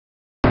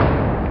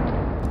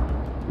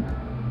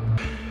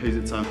is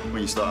it time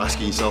when you start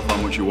asking yourself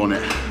how much you want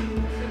it.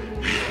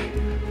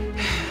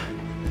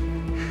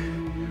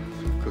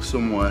 Because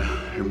somewhere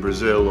in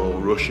Brazil or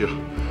Russia,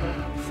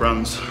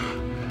 France,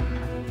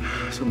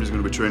 somebody's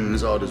going to be training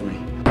as hard as me.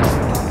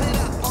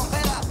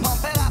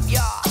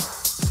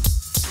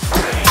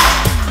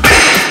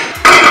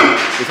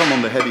 If I'm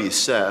on the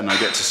heaviest set and I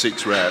get to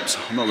 6 reps,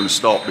 I'm not going to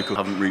stop because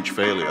I haven't reached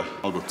failure.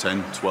 I'll go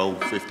 10,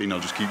 12, 15,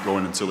 I'll just keep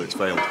going until it's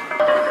failed.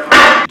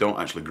 You don't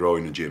actually grow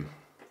in the gym.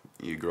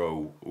 You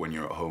grow when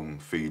you're at home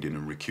feeding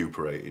and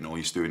recuperating. All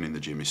you're doing in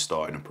the gym is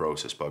starting a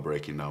process by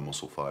breaking down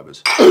muscle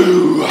fibres.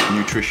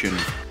 Nutrition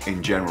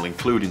in general,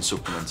 including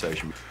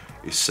supplementation,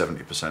 is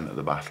 70% of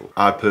the battle.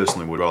 I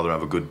personally would rather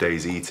have a good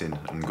day's eating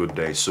and good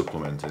day's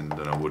supplementing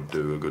than I would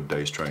do a good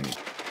day's training.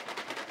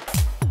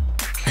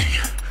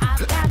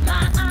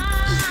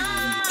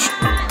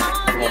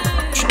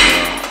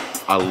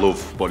 I love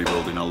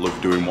bodybuilding, I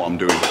love doing what I'm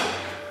doing.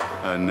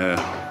 And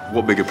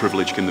what bigger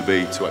privilege can there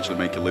be to actually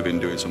make a living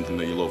doing something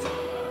that you love?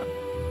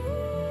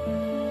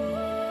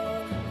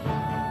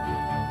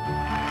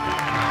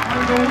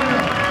 And the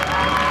winner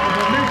of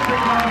the Mr.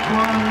 Class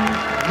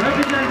 1,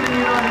 representing the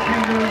United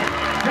Kingdom,